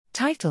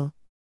Title: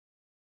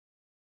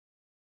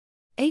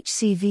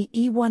 HCV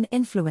E1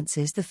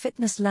 influences the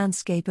fitness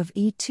landscape of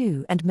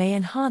E2 and may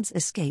enhance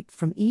escape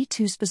from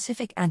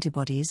E2-specific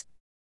antibodies.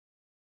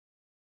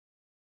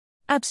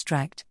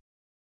 Abstract: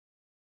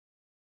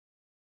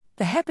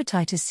 The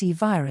hepatitis C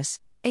virus,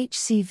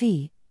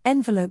 HCV,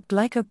 envelope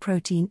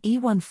glycoprotein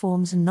E1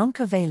 forms a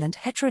noncovalent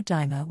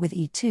heterodimer with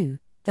E2,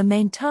 the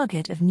main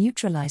target of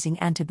neutralizing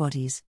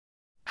antibodies.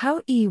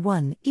 How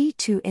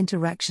E1-E2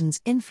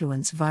 interactions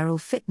influence viral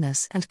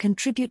fitness and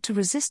contribute to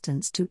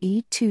resistance to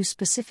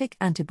E2-specific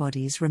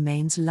antibodies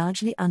remains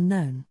largely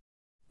unknown.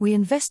 We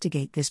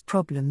investigate this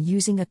problem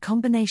using a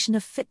combination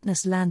of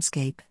fitness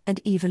landscape and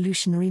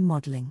evolutionary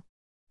modeling.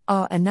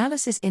 Our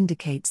analysis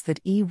indicates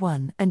that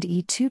E1 and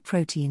E2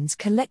 proteins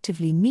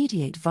collectively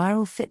mediate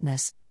viral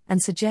fitness,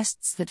 and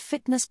suggests that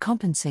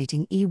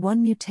fitness-compensating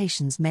E1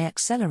 mutations may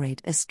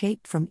accelerate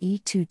escape from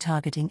E2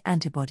 targeting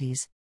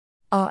antibodies.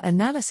 Our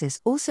analysis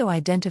also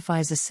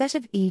identifies a set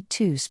of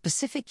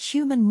E2-specific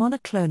human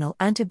monoclonal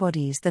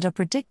antibodies that are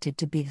predicted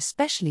to be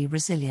especially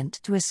resilient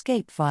to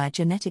escape via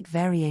genetic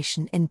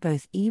variation in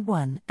both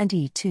E1 and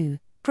E2,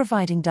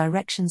 providing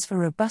directions for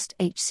robust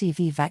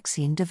HCV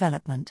vaccine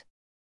development.